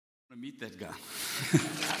Meet that guy.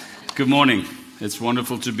 Good morning. It's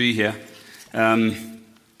wonderful to be here. I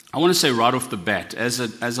want to say right off the bat, as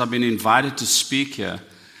I've been invited to speak here,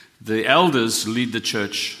 the elders lead the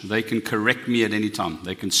church. They can correct me at any time.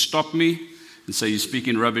 They can stop me and say, "You're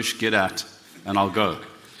speaking rubbish, get out," and I'll go.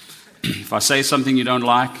 If I say something you don't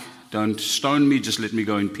like, don't stone me, just let me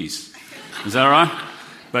go in peace. Is that all right?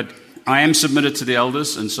 But I am submitted to the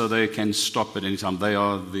elders, and so they can stop at any time. They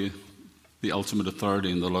are the ultimate authority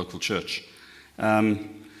in the local church.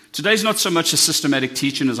 Today's not so much a systematic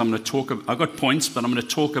teaching as I'm going to talk. I've got points, but I'm going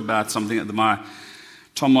to talk about something that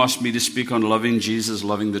Tom asked me to speak on: loving Jesus,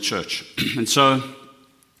 loving the church. And so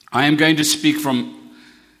I am going to speak from.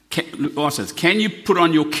 Can you put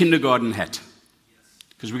on your kindergarten hat?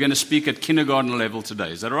 Because we're going to speak at kindergarten level today.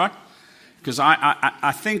 Is that all right? Because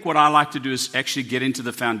I think what I like to do is actually get into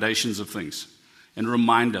the foundations of things and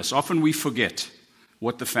remind us. Often we forget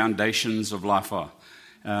what the foundations of life are.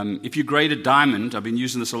 If you grade a diamond, I've been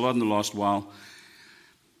using this a lot in the last while,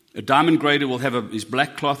 a diamond grader will have his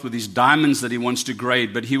black cloth with his diamonds that he wants to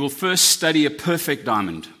grade, but he will first study a perfect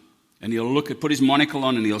diamond. And he'll put his monocle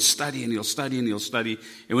on, and he'll study, and he'll study, and he'll study.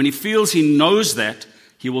 And when he feels he knows that,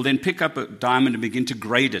 he will then pick up a diamond and begin to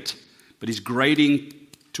grade it. But he's grading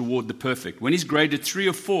toward the perfect. When he's graded 3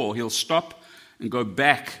 or 4, he'll stop and go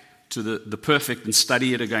back to the perfect and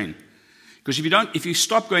study it again. Because if you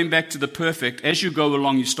stop going back to the perfect, as you go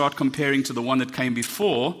along, you start comparing to the one that came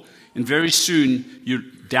before, and very soon you're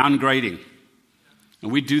downgrading.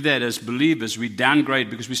 And we do that as believers. We downgrade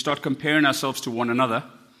because we start comparing ourselves to one another.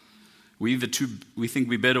 We think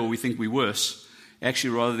we're better or we think we're worse,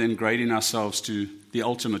 actually, rather than grading ourselves to the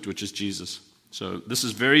ultimate, which is Jesus. So this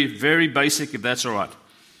is very, very basic, if that's all right.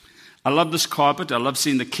 I love this carpet. I love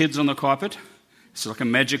seeing the kids on the carpet. It's like a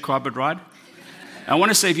magic carpet ride. I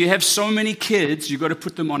want to say, if you have so many kids, you've got to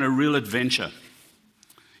put them on a real adventure.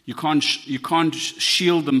 You can't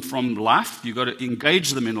shield them from life. You've got to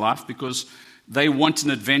engage them in life because they want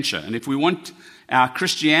an adventure. And if we want our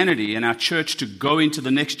Christianity and our church to go into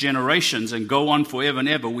the next generations and go on forever and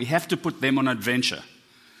ever, we have to put them on adventure.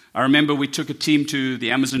 I remember we took a team to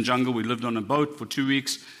the Amazon jungle. We lived on a boat for 2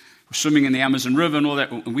 weeks, swimming in the Amazon River and all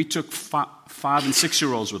that. And we took 5 and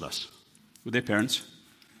 6-year-olds with us, with their parents.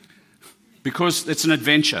 Because it's an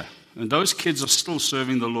adventure. And those kids are still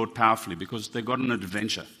serving the Lord powerfully because they've got an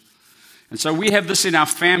adventure. And so we have this in our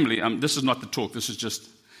family. This is not the talk. This is just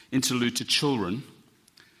interlude to children.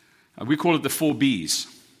 We call it the 4 Bs.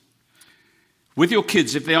 With your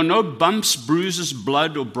kids, if there are no bumps, bruises,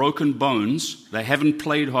 blood, or broken bones, they haven't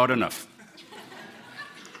played hard enough.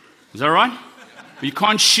 Is that right? You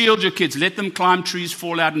can't shield your kids. Let them climb trees,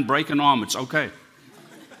 fall out, and break an arm. It's okay.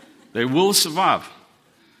 They will survive.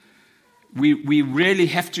 We really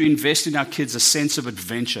have to invest in our kids a sense of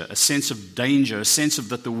adventure, a sense of danger, a sense of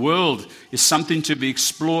that the world is something to be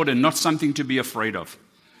explored and not something to be afraid of.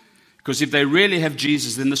 Because if they really have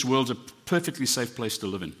Jesus, then this world's a perfectly safe place to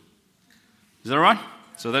live in. Is that all right?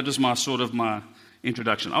 So that is my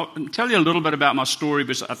introduction. I'll tell you a little bit about my story,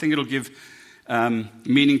 because I think it'll give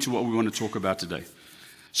meaning to what we want to talk about today.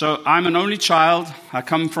 So I'm an only child. I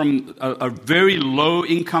come from a very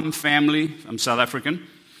low-income family. I'm South African.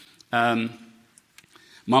 My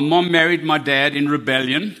mom married my dad in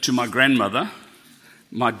rebellion to my grandmother.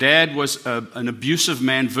 My dad was an abusive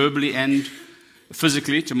man, verbally and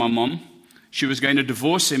physically, to my mom. She was going to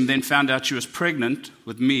divorce him, then found out she was pregnant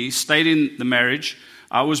with me, stayed in the marriage.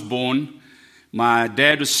 I was born. My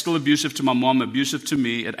dad was still abusive to my mom, abusive to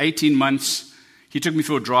me. At 18 months, he took me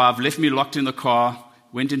for a drive, left me locked in the car,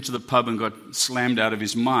 went into the pub and got slammed out of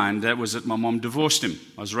his mind. That was it. My mom divorced him.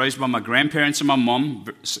 I was raised by my grandparents and my mom,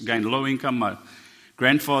 again, low income. My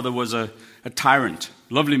grandfather was a tyrant.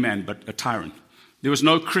 Lovely man, but a tyrant. There was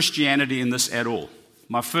no Christianity in this at all.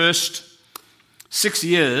 My first 6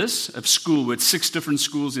 years of school were at 6 different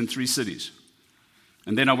schools in 3 cities.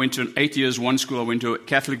 And then I went to 8 years, one school. I went to a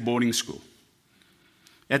Catholic boarding school.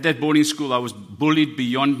 At that boarding school, I was bullied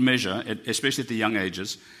beyond measure, especially at the young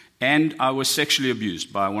ages. And I was sexually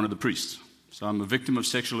abused by one of the priests. So I'm a victim of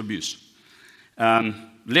sexual abuse.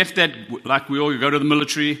 Left that, like we all go to the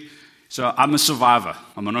military. So I'm a survivor.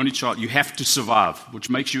 I'm an only child. You have to survive,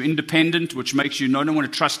 which makes you independent, which makes you don't want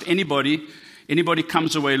to trust anybody. Anybody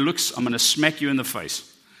comes away, looks, I'm going to smack you in the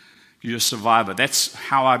face. You're a survivor. That's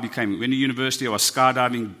how I became. Went to university, I was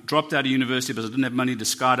skydiving, dropped out of university because I didn't have money to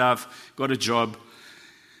skydive, got a job.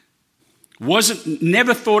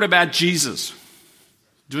 Never thought about Jesus.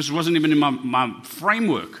 Just wasn't even in my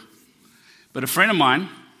framework. But a friend of mine,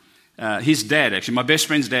 his dad, actually, my best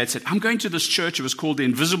friend's dad said, I'm going to this church. It was called the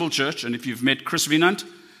Invisible Church. And if you've met Chris Wienand,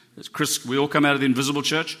 Chris, we all come out of the Invisible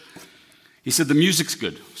Church. He said, the music's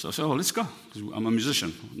good. So I said, oh, let's go. 'Cause I'm a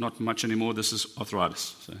musician. Not much anymore. This is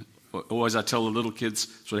arthritis. So always I tell the little kids,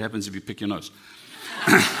 that's what happens if you pick your nose.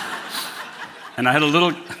 And I had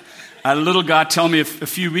a little guy tell me a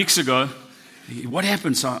few weeks ago, what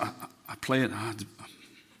happened? So I play it.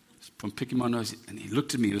 I'm picking my nose. And he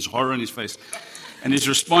looked at me. There was horror in his face. And his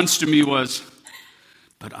response to me was,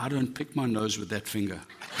 but I don't pick my nose with that finger.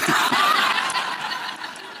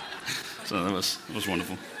 So that was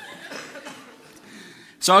wonderful.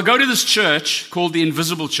 So I go to this church called the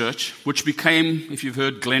Invisible Church, which became, if you've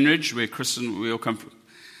heard, Glenridge, where Chris and we all come from.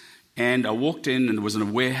 And I walked in, and it was in a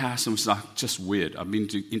warehouse, and it was like just weird. I've been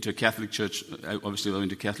into a Catholic church. Obviously, I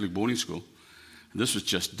went to Catholic boarding school. And this was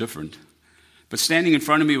just different. But standing in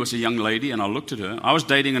front of me was a young lady, and I looked at her. I was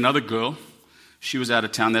dating another girl. She was out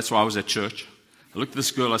of town. That's why I was at church. I looked at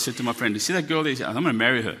this girl. I said to my friend, you see that girl there? He said, I'm going to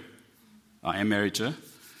marry her. I am married to her.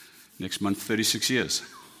 Next month, 36 years.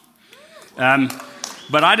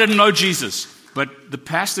 But I didn't know Jesus. But the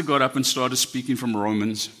pastor got up and started speaking from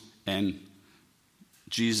Romans, and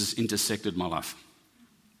Jesus intersected my life.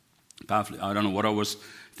 Powerfully. I don't know what I was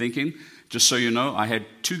thinking. Just so you know, I had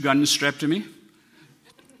 2 guns strapped to me,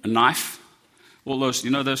 a knife, all those, you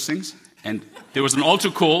know those things? And there was an altar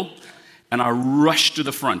call, and I rushed to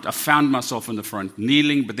the front. I found myself in the front,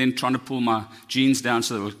 kneeling, but then trying to pull my jeans down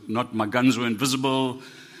so that my guns were invisible.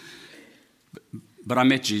 But I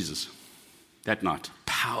met Jesus that night,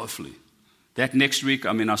 powerfully. That next week,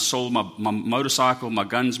 I sold my motorcycle, my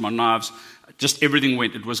guns, my knives, just everything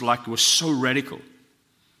went. It was so radical.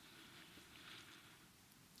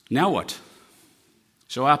 Now what?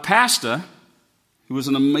 So our pastor, who was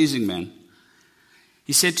an amazing man,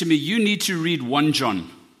 he said to me, you need to read 1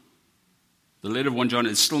 John. The letter of 1 John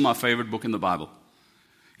is still my favorite book in the Bible.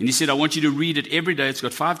 And he said, I want you to read it every day. It's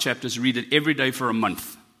got 5 chapters. Read it every day for a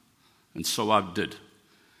month. And so I did.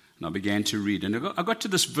 And I began to read. And I got to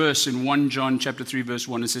this verse in 1 John chapter 3, verse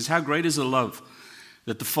 1. It says, how great is the love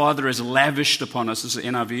that the Father has lavished upon us, this is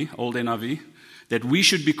NIV, old NIV, that we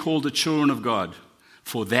should be called the children of God,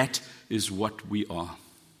 for that is what we are.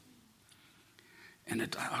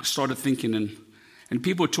 And I started thinking, and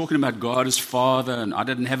people were talking about God as Father, and I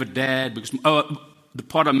didn't have a dad, because, the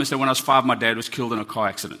part I missed, when I was 5, my dad was killed in a car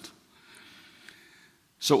accident.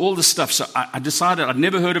 So all this stuff, so I decided, I'd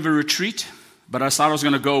never heard of a retreat, but I decided I was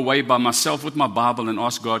going to go away by myself with my Bible and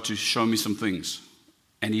ask God to show me some things.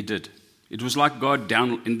 And he did. It was like God,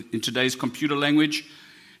 in today's computer language,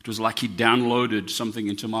 it was like he downloaded something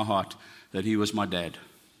into my heart that he was my dad.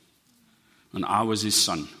 And I was his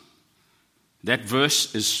son. That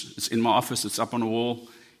verse it's in my office, it's up on the wall.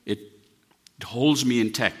 It holds me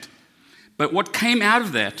intact. But what came out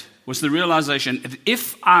of that was the realization,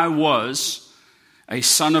 if I was a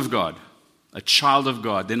son of God, a child of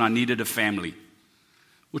God, then I needed a family,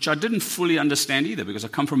 which I didn't fully understand either, because I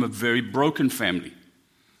come from a very broken family.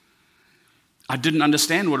 I didn't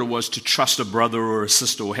understand what it was to trust a brother or a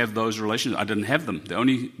sister or have those relations. I didn't have them. The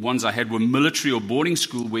only ones I had were military or boarding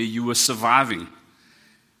school, where you were surviving. And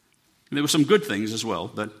there were some good things as well,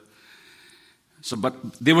 but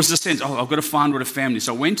there was this sense, I've got to find what a family.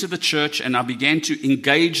 So I went to the church and I began to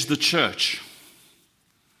engage the church.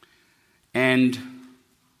 And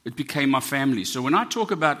it became my family. So when I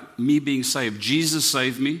talk about me being saved, Jesus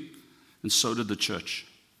saved me, and so did the church.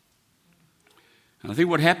 And I think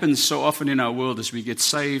what happens so often in our world is we get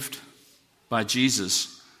saved by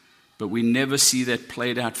Jesus, but we never see that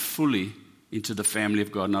played out fully into the family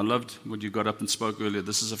of God. And I loved what you got up and spoke earlier.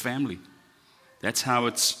 This is a family. That's how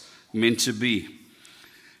it's meant to be.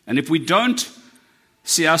 And if we don't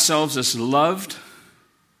see ourselves as loved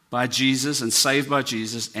by Jesus and saved by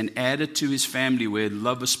Jesus and added to his family where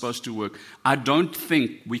love is supposed to work, I don't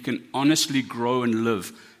think we can honestly grow and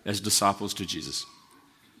live as disciples to Jesus.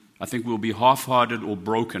 I think we'll be half-hearted or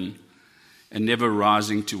broken and never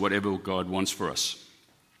rising to whatever God wants for us.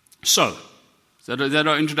 So, is that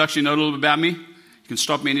our introduction? You know a little bit about me? You can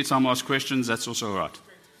stop me anytime I ask questions. That's also all right.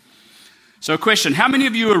 So, question. How many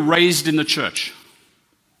of you are raised in the church?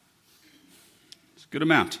 It's a good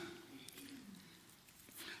amount.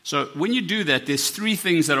 So, when you do that, there's 3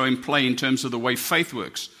 things that are in play in terms of the way faith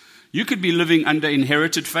works. You could be living under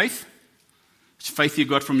inherited faith. It's faith you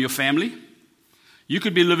got from your family. You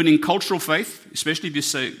could be living in cultural faith, especially if you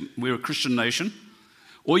say we're a Christian nation,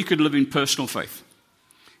 or you could live in personal faith.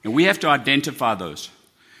 And we have to identify those.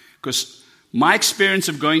 Because my experience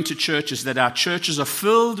of going to church is that our churches are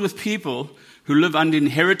filled with people who live under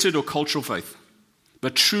inherited or cultural faith,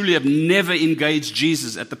 but truly have never engaged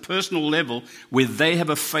Jesus at the personal level where they have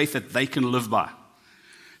a faith that they can live by.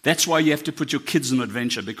 That's why you have to put your kids on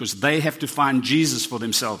adventure, because they have to find Jesus for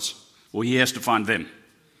themselves, or he has to find them.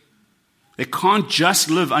 They can't just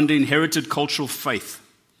live under inherited cultural faith.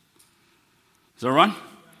 Is that right?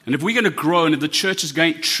 And if we're going to grow and if the church is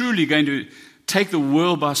truly going to take the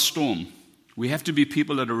world by storm, we have to be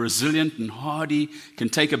people that are resilient and hardy, can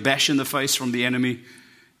take a bash in the face from the enemy.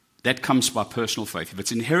 That comes by personal faith. If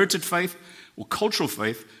it's inherited faith or cultural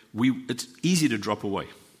faith, it's easy to drop away.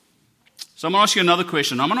 So I'm going to ask you another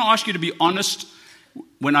question. I'm going to ask you to be honest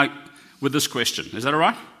with this question. Is that all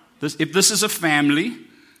right? If this is a family,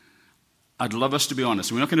 I'd love us to be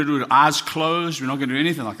honest. We're not going to do it with eyes closed. We're not going to do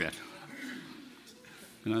anything like that.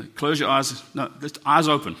 Close your eyes. No, just eyes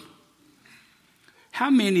open. How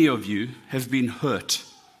many of you have been hurt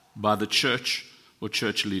by the church or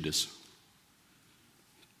church leaders?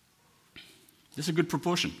 That's a good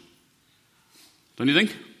proportion. Don't you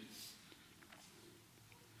think?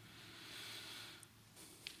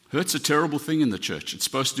 Hurt's a terrible thing in the church. It's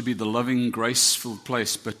supposed to be the loving, graceful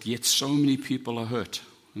place, but yet so many people are hurt.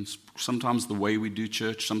 And sometimes the way we do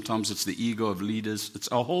church, sometimes it's the ego of leaders. It's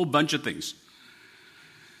a whole bunch of things.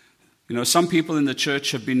 Some people in the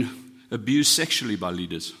church have been abused sexually by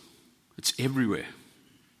leaders. It's everywhere.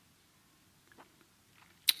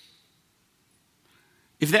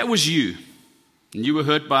 If that was you, and you were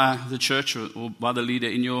hurt by the church or by the leader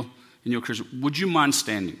in your Christian, would you mind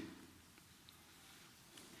standing?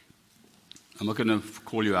 I'm not going to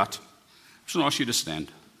call you out. I'm just going to ask you to stand.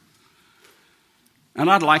 And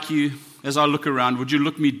I'd like you, as I look around, would you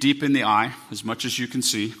look me deep in the eye as much as you can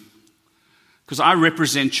see? Because I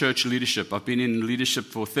represent church leadership. I've been in leadership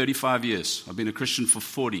for 35 years. I've been a Christian for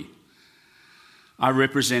 40. I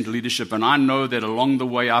represent leadership, and I know that along the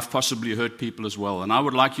way I've possibly hurt people as well. And I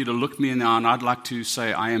would like you to look me in the eye, and I'd like to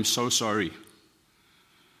say, I am so sorry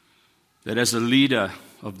that as a leader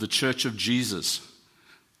of the Church of Jesus,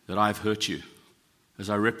 that I've hurt you. As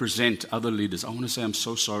I represent other leaders, I want to say I'm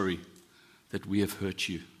so sorry that we have hurt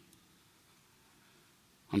you.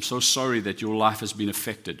 I'm so sorry that your life has been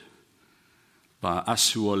affected by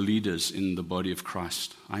us who are leaders in the body of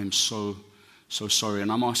Christ. I am so sorry.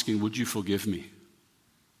 And I'm asking, would you forgive me?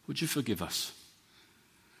 Would you forgive us?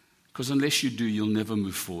 Because unless you do, you'll never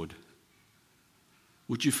move forward.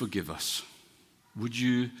 Would you forgive us? Would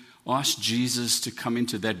you ask Jesus to come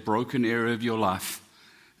into that broken area of your life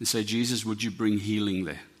and say, Jesus, would you bring healing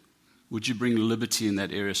there? Would you bring liberty in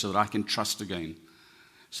that area so that I can trust again?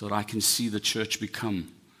 So that I can see the church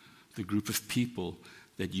become the group of people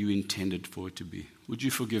that you intended for it to be. Would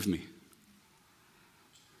you forgive me?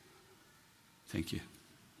 Thank you.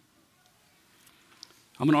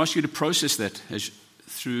 I'm going to ask you to process that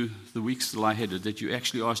through the weeks that lie ahead, that you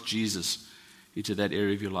actually ask Jesus into that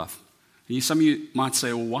area of your life. And some of you might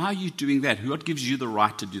say, well, why are you doing that? What gives you the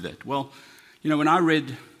right to do that? Well, when I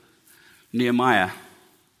read Nehemiah,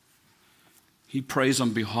 he prays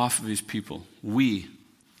on behalf of his people. We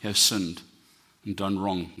have sinned and done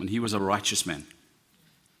wrong. And he was a righteous man.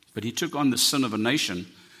 But he took on the sin of a nation.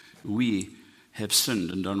 We have sinned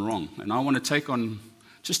and done wrong. And I want to take on,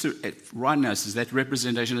 right now, is that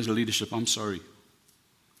representation as a leadership. I'm sorry.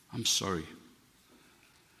 I'm sorry.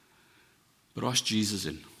 But ask Jesus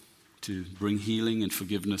in to bring healing and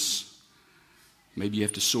forgiveness. Maybe you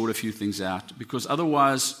have to sort a few things out. Because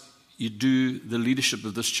otherwise, you do the leadership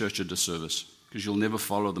of this church a disservice. Because you'll never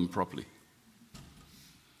follow them properly.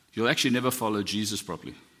 You'll actually never follow Jesus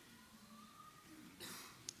properly.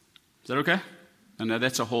 Is that okay? I know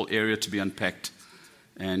that's a whole area to be unpacked,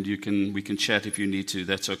 and we can chat if you need to.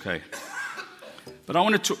 That's okay. But I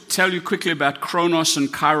want to tell you quickly about Chronos and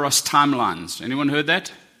Kairos timelines. Anyone heard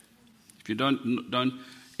that? If you don't.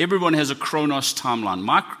 Everyone has a Chronos timeline.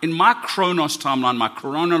 In my Chronos timeline, my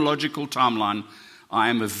chronological timeline, I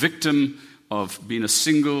am a victim of being a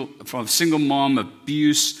single mom,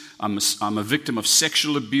 abuse. I'm a victim of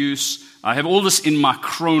sexual abuse. I have all this in my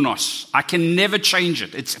Chronos. I can never change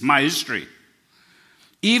it. It's my history.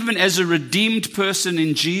 Even as a redeemed person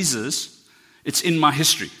in Jesus, it's in my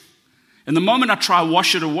history. And the moment I try to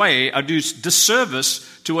wash it away, I do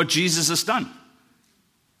disservice to what Jesus has done.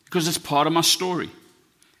 Because it's part of my story.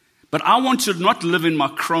 But I want to not live in my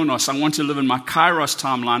Chronos. I want to live in my Kairos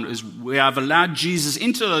timeline, is where I've allowed Jesus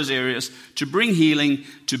into those areas to bring healing,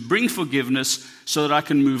 to bring forgiveness, so that I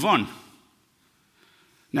can move on.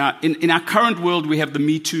 Now, in our current world, we have the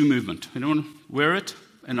Me Too movement. Anyone wear it?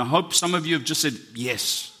 And I hope some of you have just said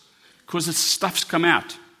yes, because this stuff's come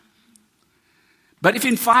out. But if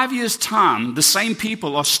in 5 years' time, the same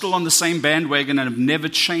people are still on the same bandwagon and have never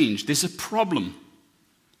changed, there's a problem.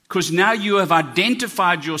 Because now you have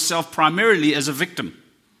identified yourself primarily as a victim.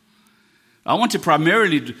 I want to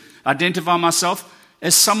primarily identify myself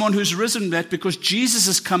as someone who's risen that because Jesus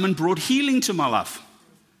has come and brought healing to my life.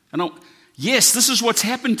 Yes, this is what's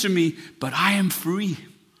happened to me, but I am free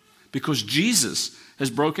because Jesus has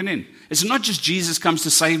broken in. It's not just Jesus comes to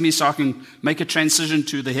save me so I can make a transition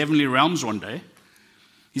to the heavenly realms one day.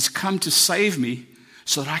 He's come to save me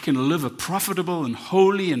so that I can live a profitable and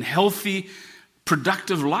holy and healthy,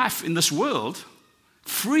 productive life in this world,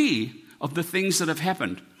 free of the things that have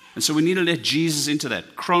happened. And so we need to let Jesus into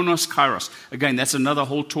that. Chronos, Kairos. Again, that's another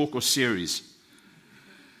whole talk or series.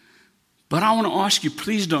 But I want to ask you,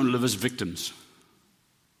 please don't live as victims.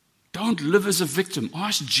 Don't live as a victim.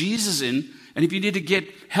 Ask Jesus in, and if you need to get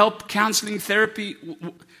help, counseling, therapy,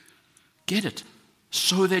 get it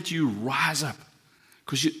so that you rise up.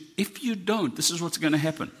 Because if you don't, this is what's going to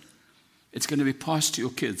happen. It's going to be passed to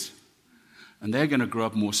your kids, and they're going to grow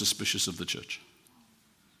up more suspicious of the church.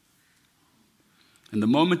 And the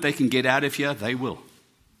moment they can get out of here, they will.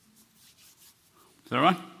 Is that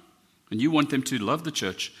right? And you want them to love the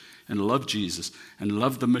church and love Jesus and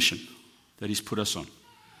love the mission that He's put us on.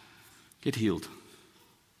 Get healed.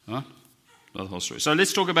 All right? Not the whole story. So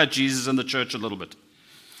let's talk about Jesus and the church a little bit.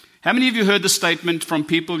 How many of you heard the statement from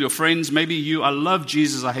people, your friends, maybe you, I love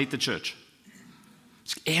Jesus, I hate the church?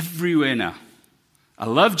 It's everywhere now. I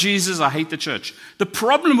love Jesus, I hate the church. The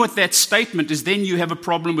problem with that statement is then you have a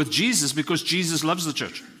problem with Jesus because Jesus loves the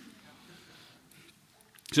church.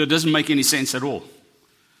 So it doesn't make any sense at all.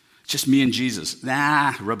 It's just me and Jesus.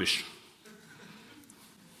 Nah, rubbish.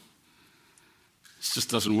 It just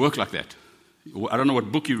doesn't work like that. I don't know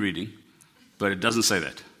what book you're reading, but it doesn't say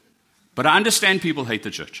that. But I understand people hate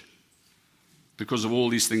the church because of all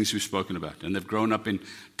these things we've spoken about. And they've grown up in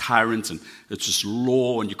tyrants, and it's just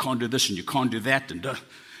law, and you can't do this, and you can't do that. And,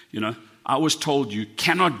 I was told you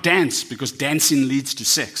cannot dance because dancing leads to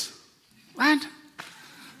sex. What?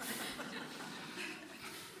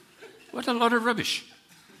 What a lot of rubbish.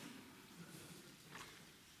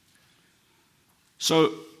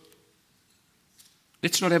 So,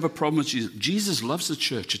 let's not have a problem with Jesus. Jesus loves the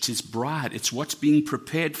church. It's His bride. It's what's being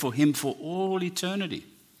prepared for Him for all eternity.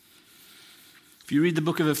 If you read the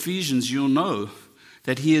book of Ephesians, you'll know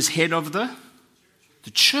that He is head of the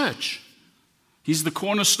church. He's the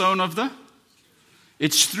cornerstone of the.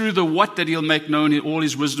 It's through the what that He'll make known all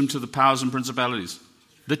His wisdom to the powers and principalities.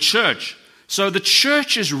 The church. So the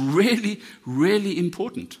church is really, really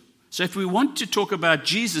important. So if we want to talk about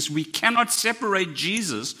Jesus, we cannot separate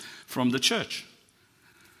Jesus from the church.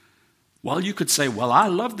 Well, you could say, well, I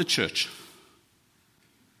love the church,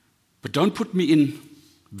 but don't put me in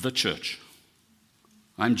the church.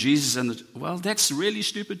 I'm Jesus well, that's really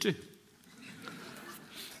stupid too.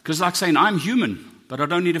 Because like saying, I'm human, but I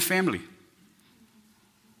don't need a family.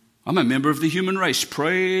 I'm a member of the human race.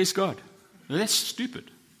 Praise God. That's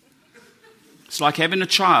stupid. It's like having a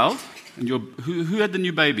child, and who had the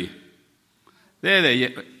new baby? There, yeah.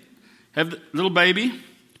 Have the little baby,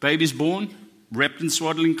 baby's born, wrapped in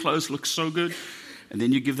swaddling clothes, looks so good. And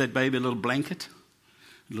then you give that baby a little blanket,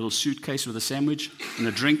 a little suitcase with a sandwich and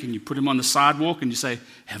a drink, and you put him on the sidewalk and you say,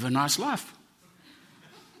 have a nice life.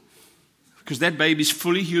 Because that baby's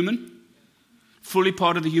fully human, fully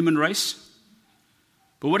part of the human race.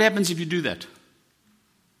 But what happens if you do that?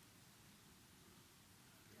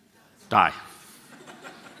 Die.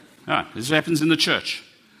 All right, this happens in the church.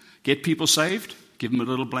 Get people saved, give them a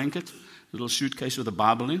little blanket, a little suitcase with a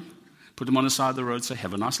Bible in, put them on the side of the road, say,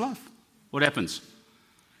 have a nice life. What happens?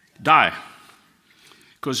 Die.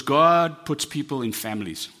 Because God puts people in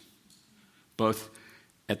families, both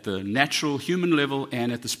at the natural human level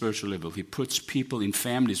and at the spiritual level. He puts people in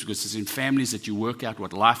families because it's in families that you work out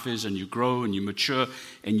what life is, and you grow and you mature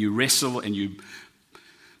and you wrestle and you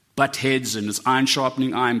butt heads, and it's iron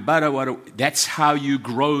sharpening iron. That's how you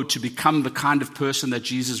grow to become the kind of person that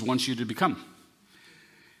Jesus wants you to become.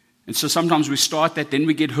 And so sometimes we start that, then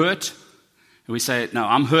we get hurt, and we say, no,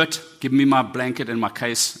 I'm hurt, give me my blanket and my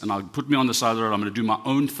case, and I'll put me on the side of the road, I'm going to do my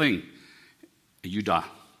own thing. You die.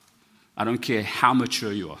 I don't care how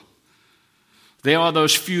mature you are. There are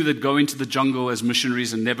those few that go into the jungle as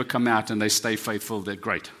missionaries and never come out, and they stay faithful. They're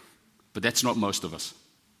great. But that's not most of us.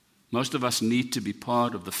 Most of us need to be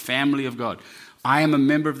part of the family of God. I am a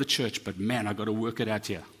member of the church, but man, I've got to work it out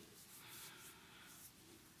here.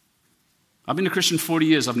 I've been a Christian 40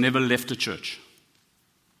 years. I've never left a church.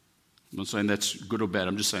 I'm not saying that's good or bad.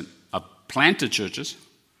 I'm just saying I've planted churches.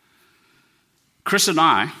 Chris and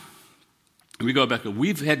I, we go back,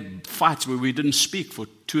 we've had fights where we didn't speak for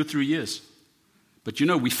 2 or 3 years. But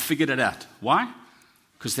we figured it out. Why?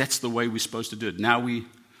 Because that's the way we're supposed to do it. Now we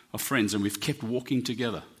are friends, and we've kept walking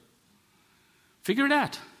together. Figure it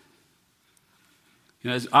out.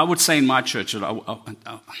 I would say in my church,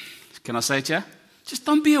 can I say it here? Just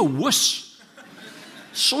don't be a wuss.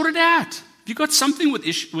 Sort it out. If you've got something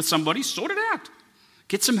with somebody, sort it out.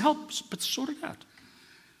 Get some help, but sort it out.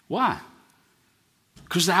 Why?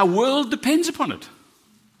 Because our world depends upon it.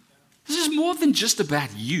 This is more than just about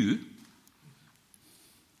you.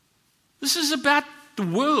 This is about the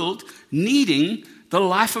world needing the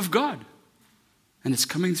life of God. And it's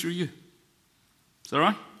coming through you. Is that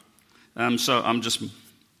right? So I'm just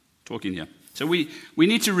talking here. So we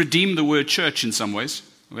need to redeem the word church in some ways.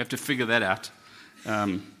 We have to figure that out.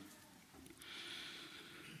 I'm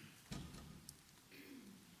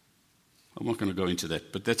not going to go into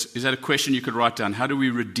that, but is that a question you could write down? How do we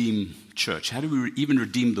redeem church? How do we even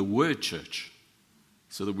redeem the word church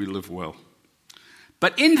so that we live well?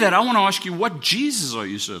 But in that, I want to ask you, what Jesus are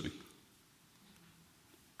you serving?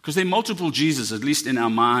 Because there are multiple Jesus, at least in our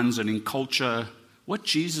minds and in culture. What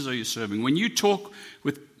Jesus are you serving? When you talk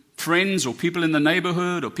with friends or people in the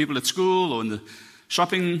neighborhood or people at school or in the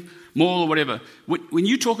shopping mall or whatever, when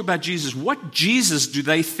you talk about Jesus, what Jesus do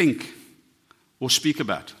they think or speak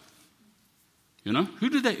about? You know, who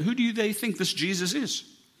do they think this Jesus is?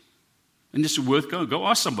 And it's worth going. Go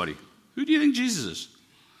ask somebody. Who do you think Jesus is?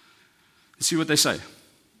 And see what they say.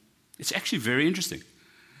 It's actually very interesting.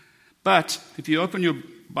 But if you open your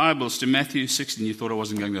Bibles to Matthew 16, you thought I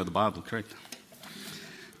wasn't going to go to the Bible, correct?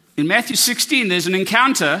 In Matthew 16, there's an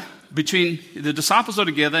encounter between the disciples are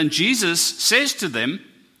together, and Jesus says to them,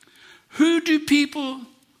 "Who do people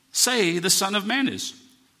say the Son of Man is?"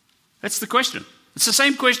 That's the question. It's the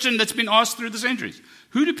same question that's been asked through the centuries.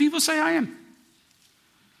 Who do people say I am?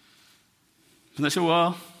 And they say,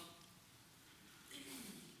 well,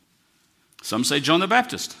 some say John the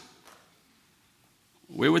Baptist.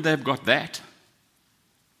 Where would they have got that?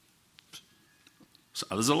 So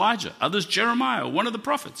others Elijah, others Jeremiah, one of the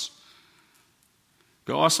prophets.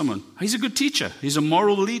 Go ask someone. He's a good teacher. He's a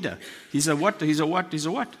moral leader. He's a what? He's a what? He's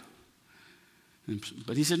a what?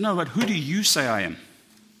 But he said, no, but who do you say I am?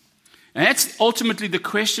 And that's ultimately the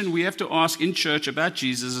question we have to ask in church about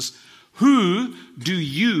Jesus is, who do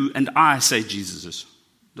you and I say Jesus is?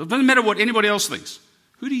 It doesn't matter what anybody else thinks.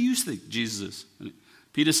 Who do you think Jesus is? And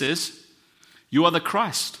Peter says, you are the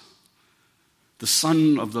Christ, the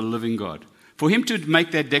Son of the living God. For him to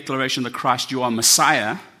make that declaration, the Christ, you are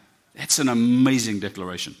Messiah, that's an amazing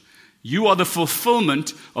declaration. You are the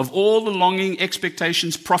fulfillment of all the longing,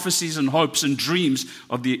 expectations, prophecies, and hopes and dreams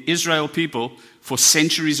of the Israel people for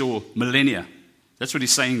centuries or millennia. That's what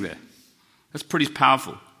he's saying there. That's pretty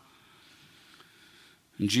powerful.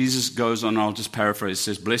 And Jesus goes on, I'll just paraphrase,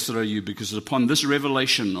 says, blessed are you, because upon this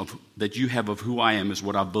revelation that you have of who I am is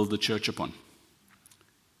what I build the church upon.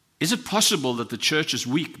 Is it possible that the church is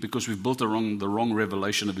weak because we've built the wrong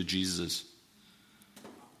revelation of who Jesus is?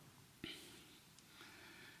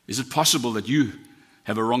 Is it possible that you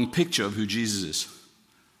have a wrong picture of who Jesus is?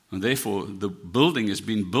 And therefore, the building has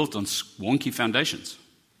been built on wonky foundations.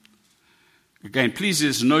 Again, please,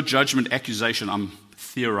 there's no judgment, accusation. I'm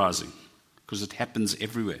theorizing because it happens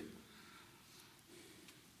everywhere.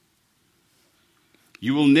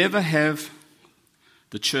 You will never have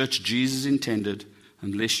the church Jesus intended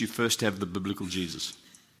unless you first have the biblical Jesus.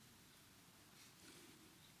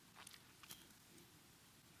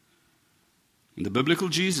 And the biblical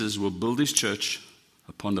Jesus will build his church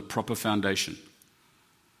upon the proper foundation.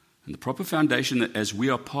 And the proper foundation, as we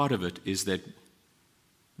are part of it, is that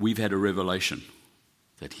we've had a revelation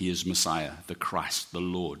that he is Messiah, the Christ, the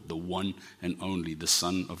Lord, the one and only, the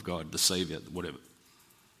Son of God, the Savior, whatever.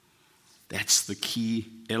 That's the key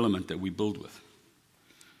element that we build with.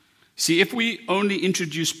 See, if we only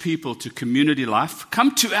introduce people to community life,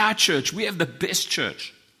 come to our church. We have the best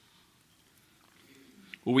church.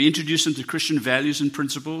 Or we introduce them to Christian values and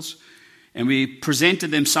principles, and we present to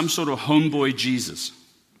them some sort of homeboy Jesus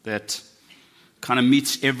that kind of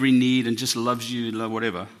meets every need and just loves you,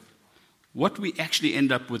 whatever. What we actually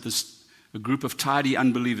end up with is a group of tidy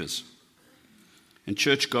unbelievers and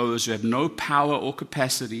churchgoers who have no power or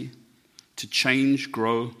capacity to change,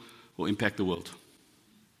 grow, or impact the world.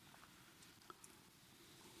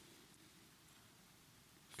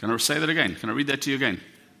 Can I say that again? Can I read that to you again?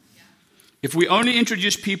 If we only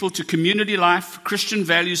introduce people to community life, Christian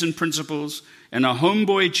values and principles, and a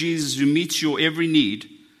homeboy Jesus who meets your every need,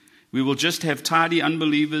 we will just have tidy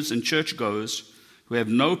unbelievers and churchgoers who have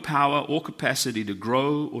no power or capacity to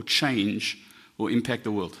grow or change or impact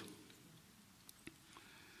the world.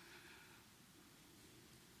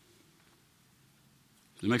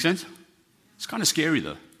 Does that make sense? It's kind of scary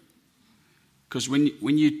though. Because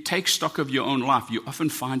when you take stock of your own life, you often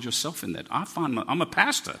find yourself in that. I'm a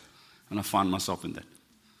pastor, and I find myself in that.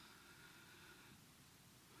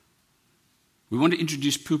 We want to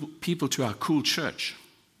introduce people to our cool church.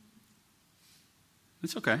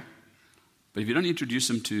 It's okay. But if you don't introduce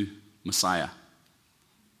them to Messiah,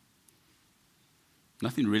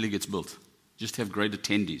 nothing really gets built. Just have great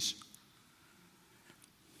attendees.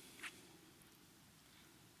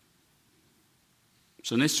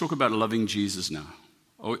 So let's talk about loving Jesus now.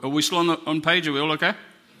 Are we still on page? Are we all okay?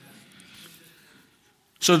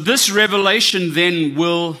 So this revelation then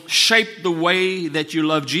will shape the way that you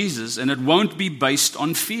love Jesus, and it won't be based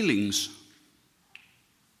on feelings.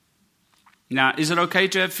 Now, is it okay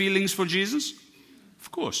to have feelings for Jesus?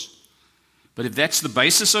 Of course. But if that's the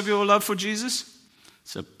basis of your love for Jesus,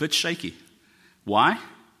 it's a bit shaky. Why?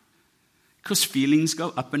 Because feelings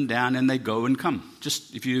go up and down and they go and come.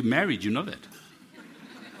 Just if you're married, you know that.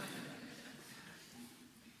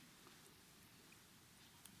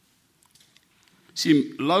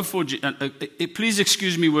 See, love for please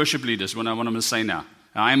excuse me, worship leaders, what I'm going to say now.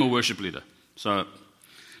 I am a worship leader.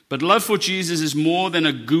 But love for Jesus is more than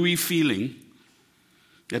a gooey feeling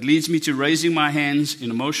that leads me to raising my hands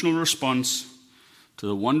in emotional response to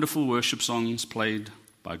the wonderful worship songs played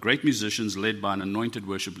by great musicians led by an anointed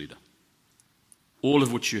worship leader. All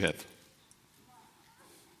of which you have.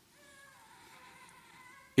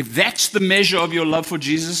 If that's the measure of your love for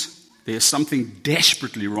Jesus, there's something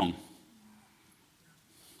desperately wrong.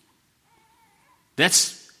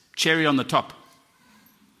 That's cherry on the top.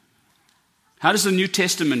 How does the New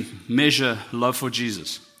Testament measure love for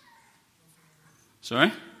Jesus?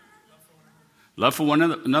 Sorry? Love for one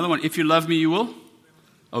another. Another one. If you love me, you will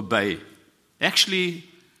obey. Actually,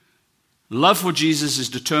 love for Jesus is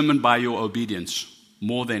determined by your obedience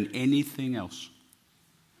more than anything else.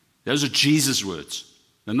 Those are Jesus' words.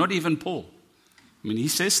 They're not even Paul. I mean, he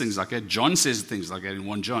says things like that. John says things like that in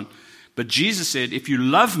 1 John. But Jesus said, if you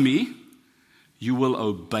love me, you will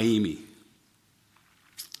obey me.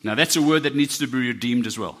 Now, that's a word that needs to be redeemed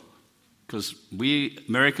as well. Because we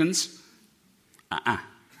Americans,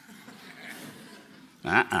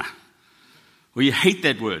 we hate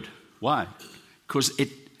that word. Why? Because it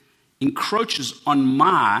encroaches on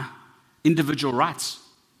my individual rights.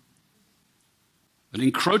 It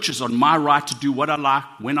encroaches on my right to do what I like,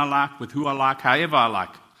 when I like, with who I like, however I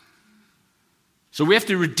like. So we have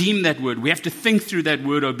to redeem that word. We have to think through that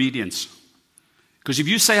word obedience. Because if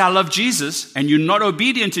you say, I love Jesus, and you're not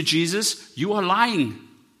obedient to Jesus, you are lying.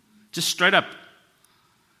 Just straight up.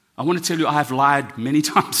 I want to tell you, I have lied many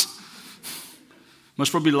times.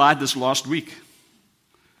 Most probably lied this last week.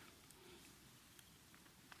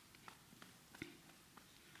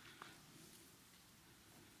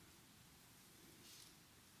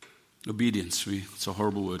 Obedience, it's a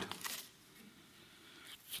horrible word.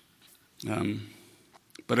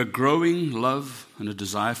 But a growing love and a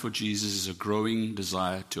desire for Jesus is a growing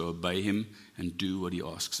desire to obey him and do what he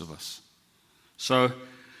asks of us. So,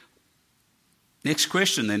 next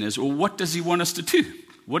question then is, well, what does he want us to do?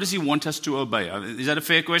 What does he want us to obey? Is that a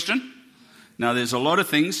fair question? Now, there's a lot of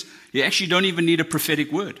things. You actually don't even need a prophetic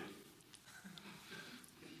word.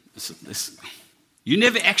 You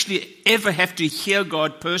never actually ever have to hear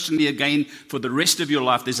God personally again for the rest of your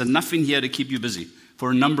life. There's enough in here to keep you busy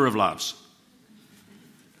for a number of lives.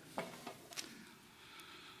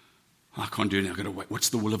 I can't do it now. I've got to wait. What's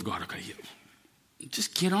the will of God? Okay,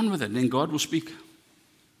 just get on with it, and then God will speak.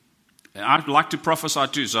 I'd like to prophesy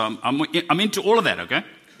too, so I'm into all of that, okay?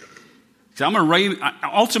 So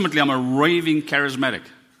ultimately, I'm a raving charismatic.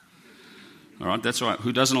 All right, that's all right.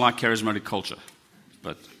 Who doesn't like charismatic culture?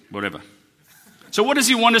 But whatever. So what does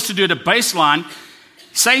he want us to do at a baseline?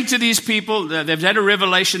 Saying to these people that they've had a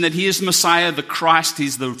revelation that he is the Messiah, the Christ,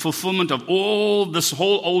 he's the fulfillment of all this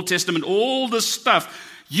whole Old Testament, all this stuff.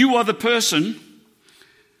 You are the person.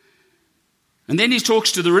 And then he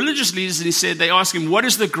talks to the religious leaders and he said, they ask him, what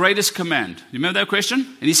is the greatest command? You remember that question?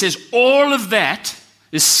 And he says, all of that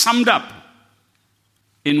is summed up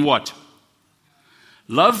in what?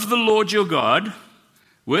 Love the Lord your God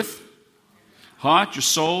with heart, your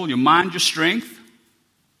soul, your mind, your strength.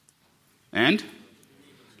 And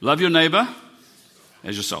love your neighbor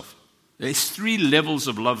as yourself. There's 3 levels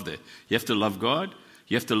of love there. You have to love God,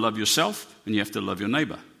 you have to love yourself, and you have to love your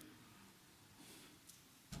neighbor.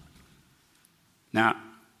 Now,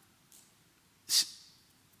 it's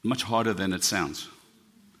much harder than it sounds.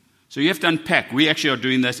 So you have to unpack. We actually are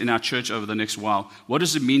doing that in our church over the next while. What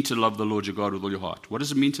does it mean to love the Lord your God with all your heart? What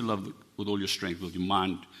does it mean to love with all your strength, with your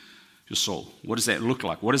mind, your soul? What does that look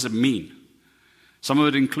like? What does it mean? Some of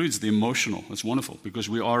it includes the emotional. It's wonderful because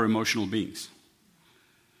we are emotional beings.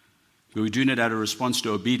 But we're doing it out of response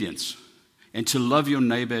to obedience and to love your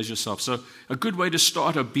neighbor as yourself. So a good way to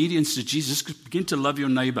start obedience to Jesus is begin to love your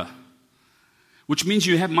neighbor, which means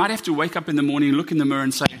you might have to wake up in the morning, look in the mirror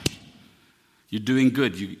and say, you're doing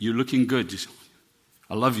good. You're looking good.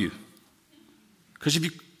 I love you. Because if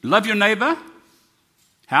you love your neighbor,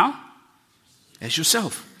 how? As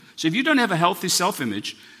yourself. So if you don't have a healthy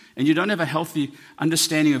self-image, and you don't have a healthy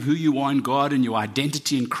understanding of who you are in God and your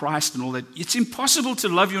identity in Christ and all that, it's impossible to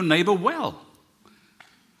love your neighbor well.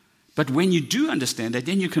 But when you do understand that,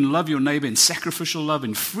 then you can love your neighbor in sacrificial love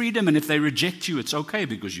and freedom, and if they reject you, it's okay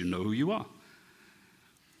because you know who you are.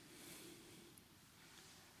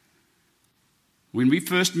 When we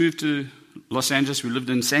first moved to Los Angeles, we lived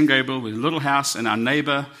in San Gabriel with a little house, and our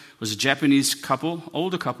neighbor was a Japanese couple,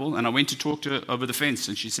 older couple, and I went to talk to her over the fence,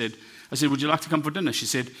 and I said, would you like to come for dinner? She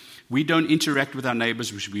said, we don't interact with our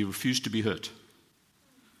neighbors, we refuse to be hurt.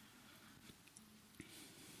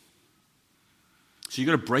 So you've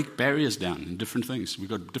got to break barriers down in different things. We've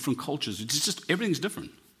got different cultures. It's just, everything's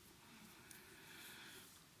different.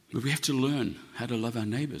 But we have to learn how to love our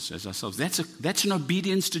neighbors as ourselves. That's an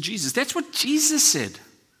obedience to Jesus. That's what Jesus said.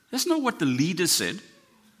 That's not what the leaders said.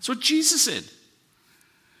 That's what Jesus said.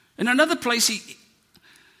 In another place,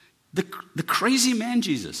 the crazy man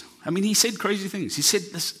Jesus, he said crazy things. He said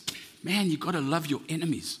this, man, you've got to love your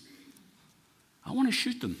enemies. I want to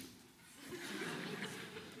shoot them.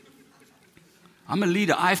 I'm a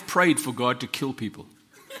leader. I've prayed for God to kill people.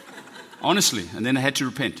 Honestly. And then I had to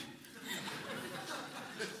repent.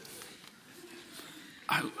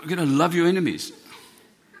 I'm going to love your enemies.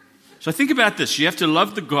 So think about this. You have to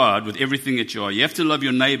love the God with everything that you are. You have to love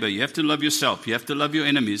your neighbor. You have to love yourself. You have to love your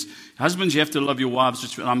enemies. Husbands, you have to love your wives.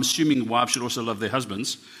 Which I'm assuming wives should also love their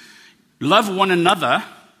husbands. Love one another.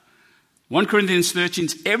 1 Corinthians 13,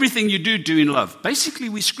 everything you do in love. Basically,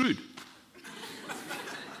 we're screwed.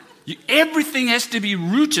 Everything has to be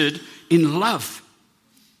rooted in love.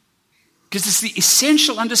 Because it's the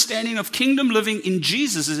essential understanding of kingdom living in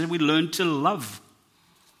Jesus is that we learn to love.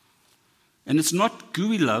 And it's not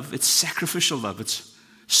gooey love, it's sacrificial love, it's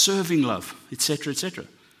serving love, etc., etc.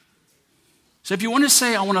 So if you want to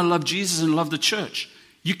say, I want to love Jesus and love the church,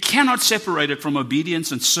 you cannot separate it from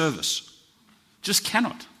obedience and service. Just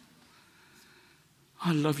cannot.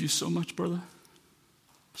 I love you so much, brother.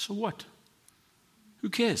 So what? Who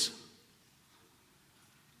cares?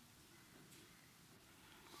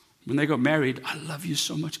 When they got married, I love you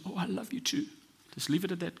so much. Oh, I love you too. Just leave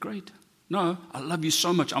it at that. Great. No, I love you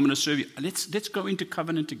so much. I'm going to serve you. Let's go into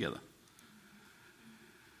covenant together.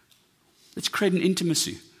 Let's create an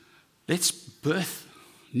intimacy. Let's birth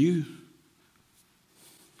new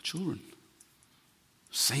children.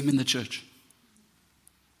 Same in the church.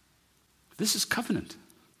 This is covenant.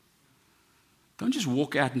 Don't just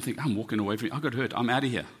walk out and think, I'm walking away from you. I got hurt. I'm out of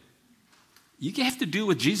here. You have to deal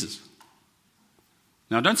with Jesus.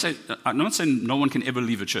 Now, I'm not saying no one can ever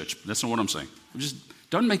leave a church. That's not what I'm saying. Just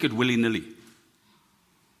don't make it willy-nilly.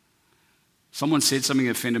 Someone said something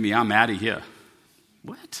that offended me. I'm out of here.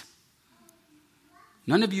 What?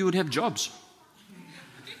 None of you would have jobs.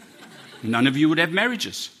 None of you would have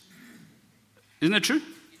marriages. Isn't that true?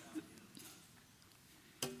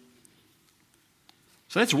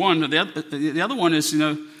 So that's one. The other one is,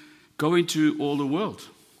 go into all the world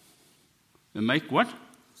and make what?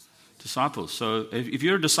 Disciples. So if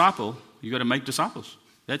you're a disciple, you've got to make disciples.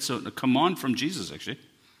 That's a command from Jesus, actually.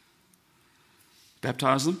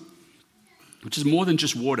 Baptize them, which is more than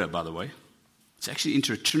just water, by the way. It's actually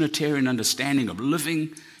into a Trinitarian understanding of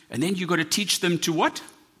living. And then you've got to teach them to what?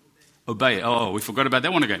 Obey. Oh, we forgot about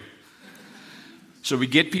that one again. So we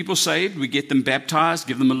get people saved, we get them baptized,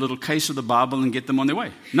 give them a little case of the Bible and get them on their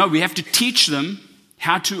way. No, we have to teach them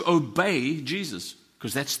how to obey Jesus,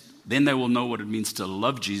 because then they will know what it means to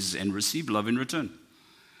love Jesus and receive love in return.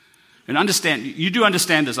 And understand, you do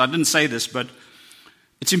understand this, I didn't say this, but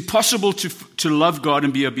it's impossible to love God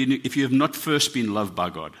and be obedient if you have not first been loved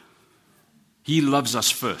by God. He loves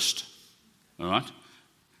us first, all right?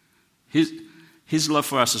 His love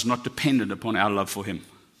for us is not dependent upon our love for Him.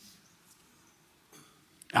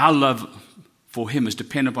 Our love for Him is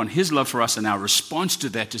dependent upon His love for us and our response to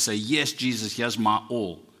that to say, yes, Jesus, here's my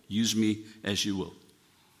all. Use me as you will.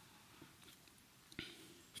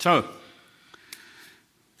 So,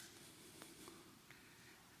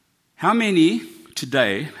 how many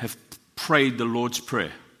today have prayed the Lord's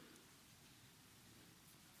Prayer?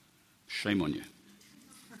 Shame on you.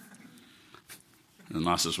 In the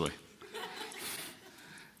nicest way.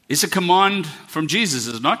 It's a command from Jesus,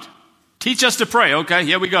 is it not? Teach us to pray. Okay,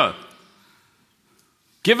 here we go.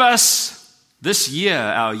 Give us this year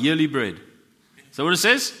our yearly bread. Is that what it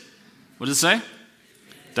says? What does it say?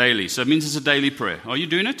 Daily. So it means it's a daily prayer. Are you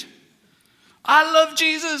doing it? I love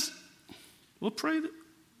Jesus. Well, pray that.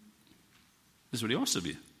 This is what He asks of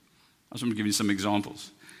you. I just want to give you some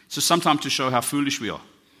examples. So sometimes to show how foolish we are.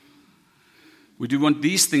 We do want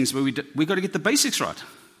these things, but we got to get the basics right.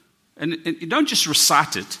 And you don't just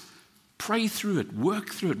recite it. Pray through it. Work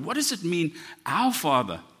through it. What does it mean, our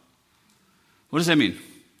Father? What does that mean?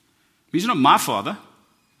 It means not my Father.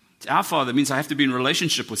 It's our Father. It means I have to be in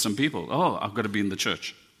relationship with some people. Oh, I've got to be in the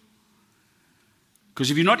church. Because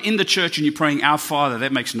if you're not in the church and you're praying our Father,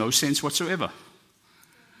 that makes no sense whatsoever.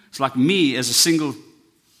 It's like me as a single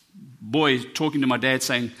boy talking to my dad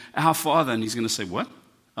saying, our Father, and he's going to say, what?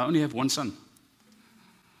 I only have one son.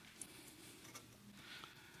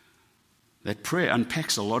 That prayer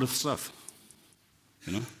unpacks a lot of stuff.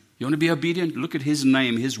 You know, you want to be obedient? Look at his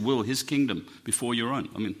name, his will, his kingdom before your own.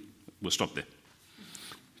 I mean, we'll stop there.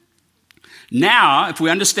 Now, if we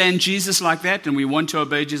understand Jesus like that and we want to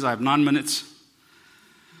obey Jesus, I have 9 minutes.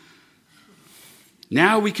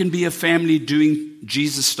 Now we can be a family doing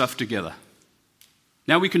Jesus stuff together.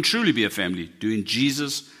 Now we can truly be a family doing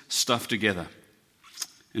Jesus stuff together.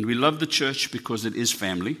 And we love the church because it is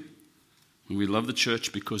family. And we love the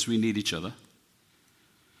church because we need each other.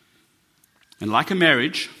 And like a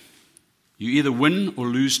marriage, you either win or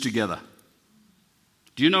lose together.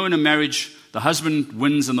 Do you know in a marriage, the husband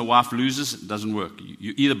wins and the wife loses? It doesn't work.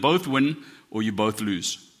 You either both win or you both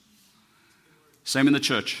lose. Same in the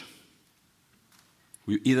church.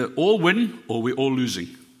 We either all win or we're all losing.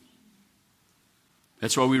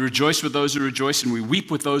 That's why we rejoice with those who rejoice and we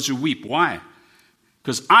weep with those who weep. Why?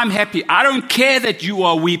 Because I'm happy. I don't care that you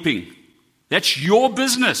are weeping. That's your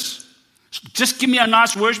business. Just give me a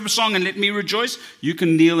nice worship song and let me rejoice. You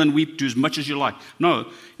can kneel and weep, do as much as you like. No,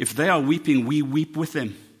 if they are weeping, we weep with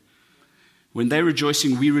them. When they're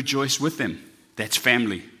rejoicing, we rejoice with them. That's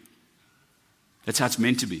family. That's how it's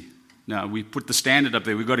meant to be. Now, we put the standard up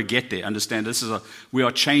there. We've got to get there. Understand, we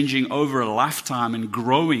are changing over a lifetime and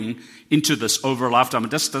growing into this over a lifetime.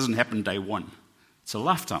 It just doesn't happen day one. It's a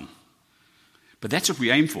lifetime. But that's what we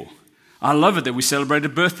aim for. I love it that we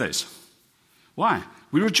celebrated birthdays. Why?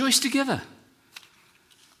 We rejoice together.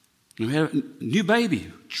 We have a new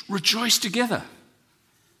baby. Rejoice together.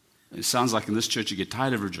 It sounds like in this church you get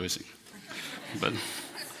tired of rejoicing. But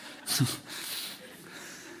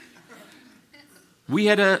we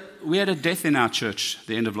had a death in our church at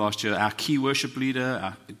the end of last year. Our key worship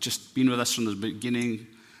leader, just been with us from the beginning.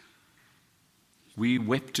 We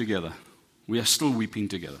wept together. We are still weeping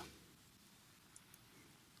together.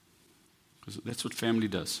 Because that's what family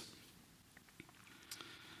does.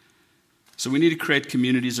 So we need to create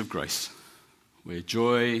communities of grace where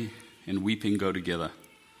joy and weeping go together,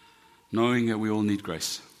 knowing that we all need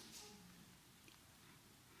grace.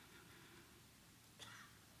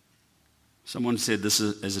 Someone said this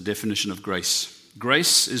as a definition of grace.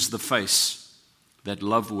 Grace is the face that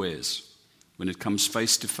love wears when it comes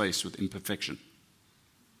face to face with imperfection.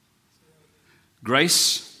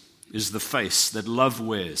 Grace is the face that love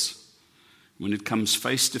wears when it comes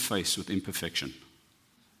face to face with imperfection.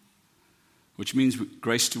 Which means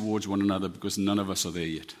grace towards one another because none of us are there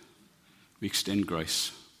yet. We extend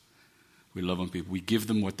grace. We love on people. We give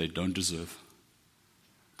them what they don't deserve.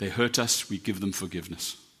 They hurt us, we give them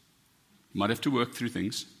forgiveness. You might have to work through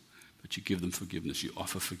things, but you give them forgiveness. You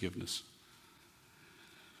offer forgiveness.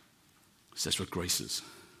 So that's what grace is.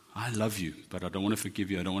 I love you, but I don't want to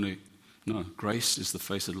forgive you. I don't want to. No, grace is the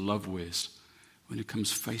face that love wears when it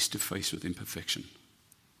comes face to face with imperfection.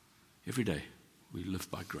 Every day, we live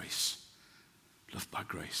by grace. Live by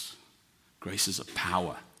grace. Grace is a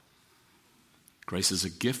power. Grace is a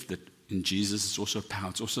gift that in Jesus is also a power.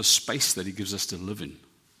 It's also a space that he gives us to live in.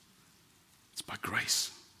 It's by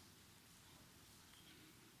grace.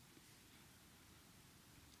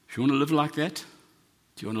 If you want to live like that,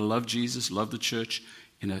 do you want to love Jesus, love the church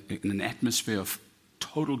in an atmosphere of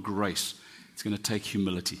total grace, it's going to take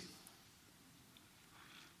humility.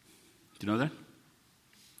 Do you know that?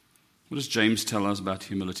 What does James tell us about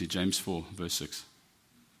humility? James 4, verse 6.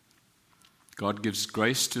 God gives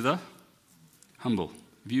grace to the humble.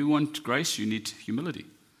 If you want grace, you need humility.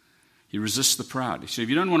 He resists the proud. So if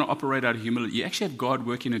you don't want to operate out of humility, you actually have God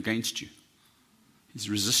working against you. He's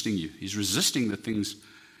resisting you. He's resisting the things.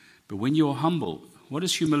 But when you're humble, what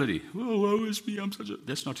is humility? Oh, woe is me, I'm such a...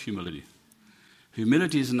 That's not humility.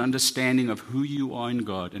 Humility is an understanding of who you are in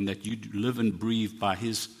God and that you live and breathe by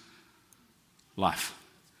his life.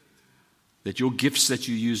 That your gifts that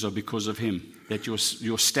you use are because of him. That your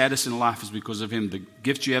status in life is because of him. The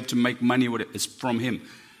gift you have to make money is from him.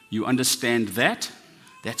 You understand that?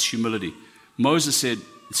 That's humility. Moses said,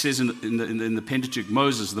 it says in the Pentateuch,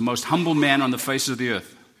 Moses, the most humble man on the face of the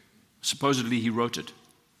earth. Supposedly he wrote it.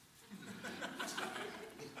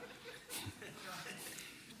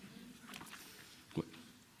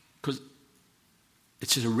 Because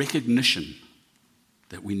it's a recognition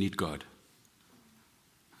that we need God.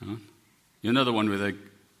 You know the one where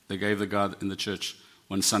They gave the guy in the church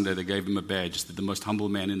one Sunday, they gave him a badge, the most humble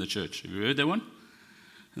man in the church. Have you heard that one?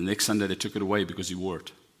 And the next Sunday they took it away because he wore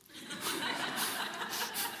it.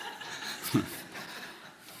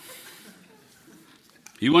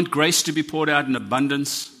 You want grace to be poured out in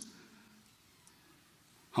abundance?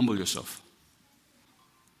 Humble yourself.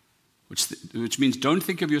 Which means don't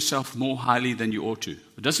think of yourself more highly than you ought to.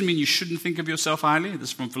 It doesn't mean you shouldn't think of yourself highly. This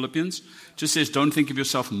is from Philippians. It just says don't think of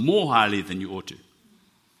yourself more highly than you ought to.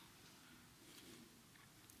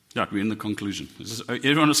 Right, we're in the conclusion.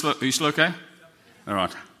 Everyone, are you still okay? All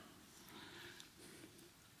right.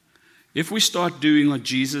 If we start doing what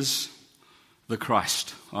Jesus, the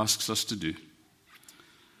Christ, asks us to do,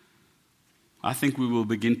 I think we will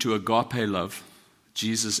begin to agape love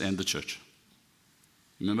Jesus and the church.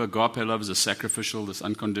 Remember, agape love is a sacrificial, this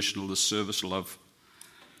unconditional, this service love.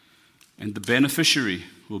 And the beneficiary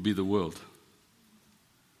will be the world.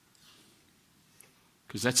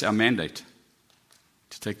 Because that's our mandate,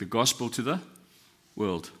 to take the gospel to the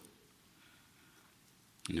world.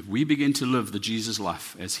 And if we begin to live the Jesus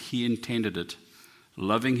life as He intended it,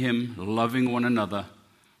 loving Him, loving one another,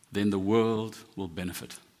 then the world will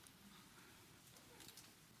benefit.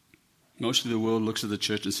 Most of the world looks at the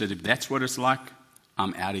church and said, if that's what it's like,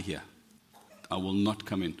 I'm out of here. I will not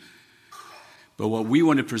come in. But what we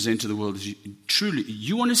want to present to the world is truly,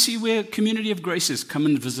 you want to see where Community of Grace is, come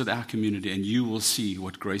and visit our community and you will see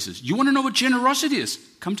what grace is. You want to know what generosity is?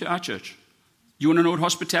 Come to our church. You want to know what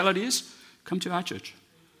hospitality is? Come to our church.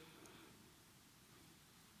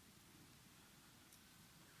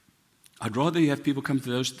 I'd rather you have people come for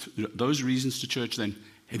those reasons to church than,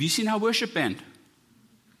 have you seen our worship band?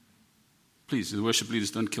 Please, the worship leaders,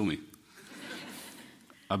 don't kill me.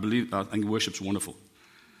 I think worship's wonderful.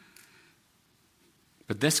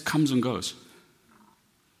 But this comes and goes.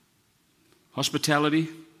 Hospitality,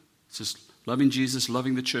 it's just loving Jesus,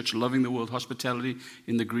 loving the church, loving the world. Hospitality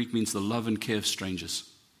in the Greek means the love and care of strangers.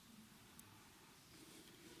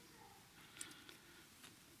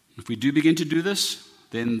 If we do begin to do this,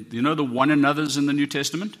 then you know the one another's in the New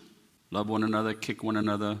Testament? Love one another, kick one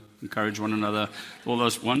another, encourage one another, all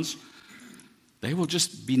those ones. They will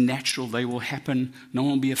just be natural. They will happen. No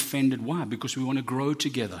one will be offended. Why? Because we want to grow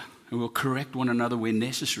together. And we'll correct one another where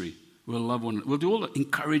necessary. We'll love one another. We'll do all that.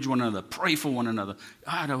 Encourage one another. Pray for one another.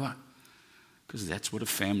 Because that's what a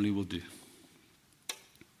family will do.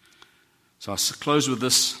 So I'll close with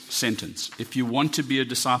this sentence. If you want to be a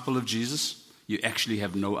disciple of Jesus, you actually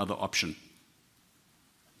have no other option.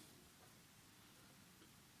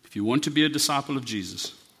 If you want to be a disciple of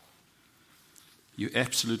Jesus, you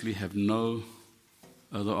absolutely have no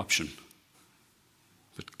other option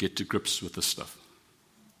but get to grips with this stuff.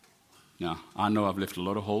 Now, I know I've left a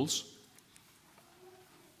lot of holes.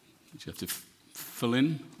 You have to fill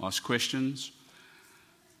in, ask questions.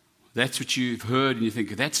 That's what you've heard, and you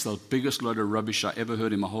think, that's the biggest load of rubbish I ever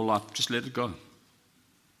heard in my whole life. Just let it go.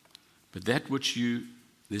 But that which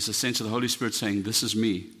there's a sense of the Holy Spirit saying, this is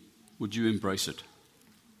me. Would you embrace it?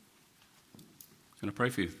 I'm going to pray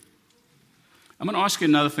for you. I'm going to ask you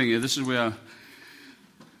another thing. This is where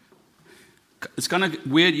it's kind of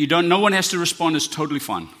weird. No one has to respond. It's totally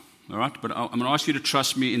fine. All right? But I'm going to ask you to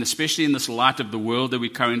trust me, and especially in this light of the world that we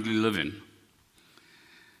currently live in.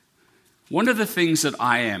 One of the things that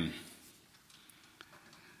I am,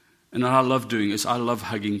 and that I love doing, is I love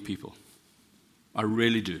hugging people. I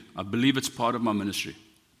really do. I believe it's part of my ministry.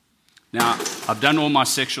 Now, I've done all my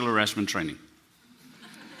sexual harassment training.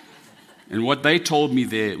 And what they told me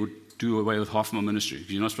there would do away with half my ministry.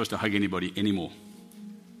 You're not supposed to hug anybody anymore.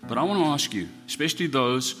 But I want to ask you, especially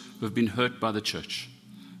those who have been hurt by the church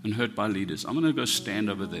and hurt by leaders, I'm going to go stand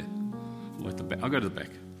over there. At the back. I'll go to the back.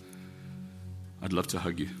 I'd love to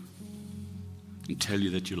hug you and tell you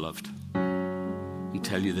that you're loved and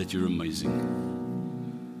tell you that you're amazing.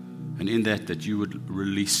 And in that you would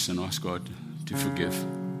release and ask God to forgive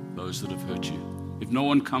those that have hurt you. If no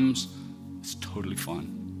one comes, it's totally fine.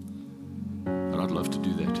 But I'd love to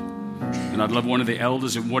do that. And I'd love one of the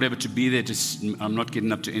elders and whatever to be there. I'm not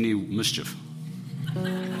getting up to any mischief.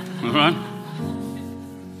 All right?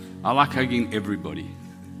 I like hugging everybody.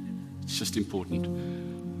 It's just important.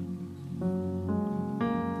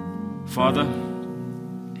 Father,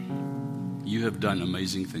 you have done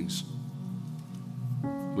amazing things.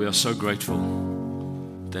 We are so grateful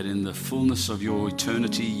that in the fullness of your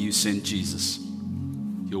eternity, you sent Jesus,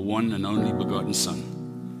 your one and only begotten Son,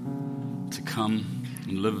 to come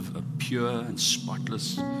and live a pure and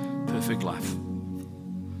spotless, perfect life.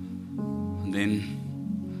 And then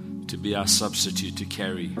to be our substitute, to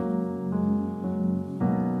carry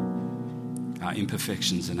our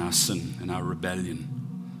imperfections and our sin and our rebellion,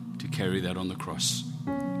 to carry that on the cross.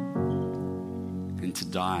 and to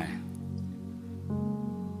die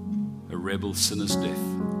a rebel sinner's death,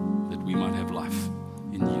 that we might have life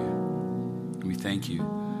in you. And we thank you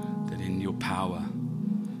that in your power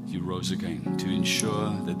you rose again to ensure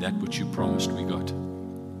that that which you promised we got.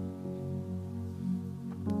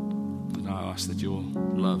 And I ask that your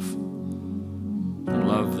love, the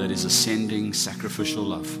love that is ascending, sacrificial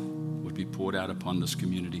love, would be poured out upon this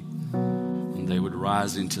community, and they would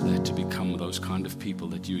rise into that to become those kind of people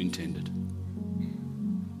that you intended.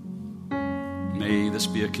 May this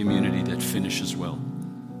be a community that finishes well.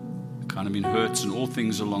 Kind of been hurts and all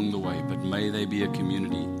things along the way, but may they be a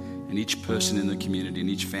community, and each person in the community and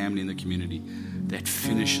each family in the community that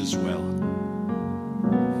finishes well.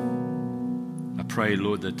 I pray,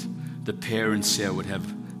 Lord, that the parents here would have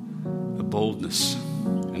a boldness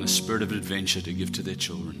and a spirit of adventure to give to their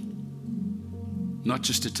children. Not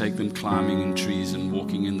just to take them climbing in trees and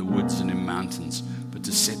walking in the woods and in mountains, but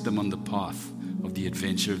to set them on the path of the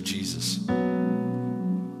adventure of Jesus.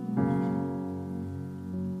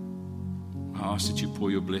 I ask that you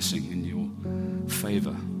pour your blessing and your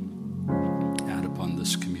favor out upon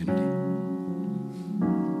this community.